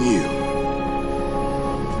all on you.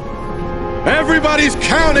 Everybody's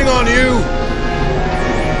counting on you!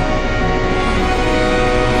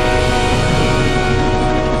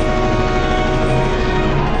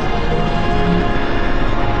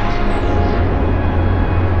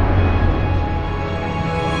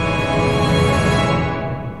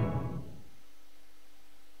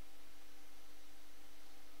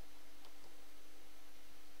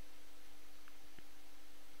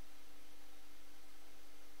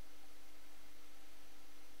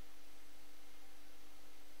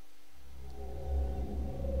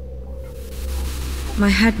 My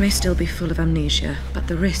head may still be full of amnesia, but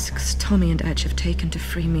the risks Tommy and Edge have taken to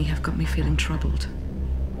free me have got me feeling troubled.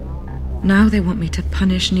 Now they want me to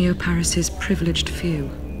punish Neo-Paris' privileged few.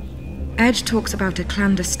 Edge talks about a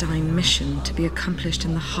clandestine mission to be accomplished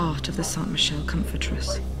in the heart of the Saint-Michel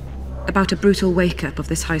Comfortress. About a brutal wake-up of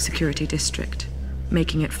this high-security district,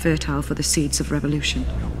 making it fertile for the seeds of revolution.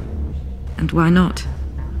 And why not?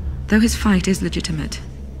 Though his fight is legitimate,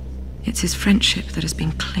 it's his friendship that has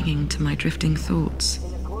been clinging to my drifting thoughts.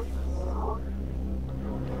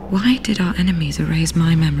 Why did our enemies erase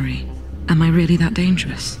my memory? Am I really that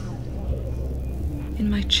dangerous? In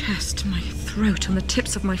my chest, my throat, and the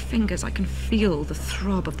tips of my fingers, I can feel the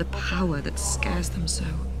throb of the power that scares them so.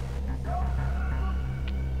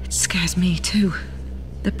 It scares me too.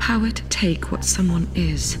 The power to take what someone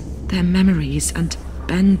is, their memories, and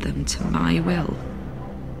bend them to my will.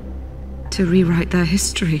 To rewrite their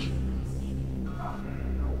history.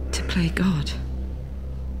 To play God.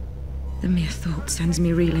 The mere thought sends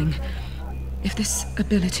me reeling. If this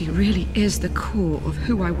ability really is the core of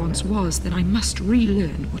who I once was, then I must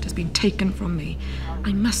relearn what has been taken from me.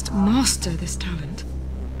 I must master this talent.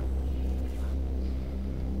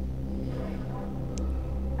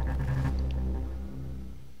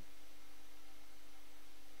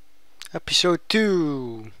 Episode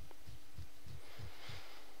 2.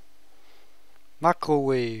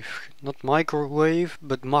 Macrowave. Not microwave,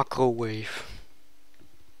 but macrowave.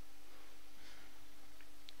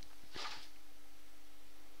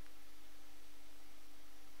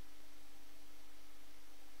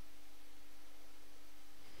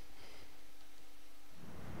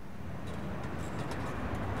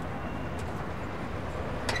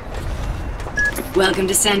 Welcome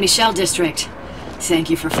to San Michel District. Thank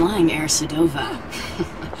you for flying Air Sedova.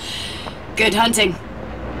 Good hunting.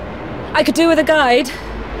 I could do with a guide.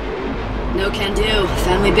 No can do.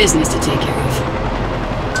 Family business to take care of.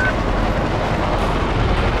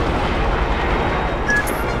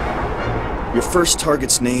 Your first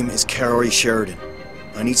target's name is Carrie Sheridan.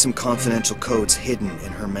 I need some confidential codes hidden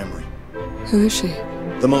in her memory. Who is she?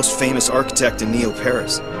 The most famous architect in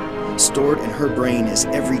Neo-Paris. Stored in her brain is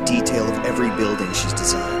every detail of every building she's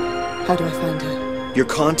designed. How do I find her? Your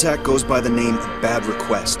contact goes by the name of Bad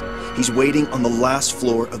Request. He's waiting on the last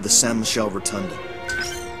floor of the Saint Michel Rotunda.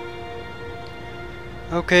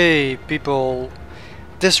 Okay, people.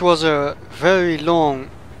 This was a very long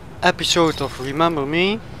episode of Remember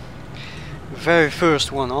Me. Very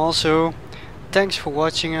first one also. Thanks for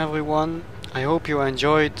watching, everyone. I hope you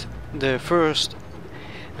enjoyed the first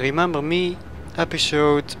Remember Me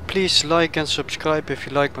episode. Please like and subscribe if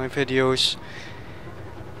you like my videos.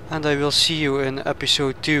 And I will see you in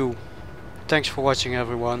episode 2. Thanks for watching,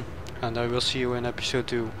 everyone. And I will see you in episode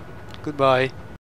 2. Goodbye.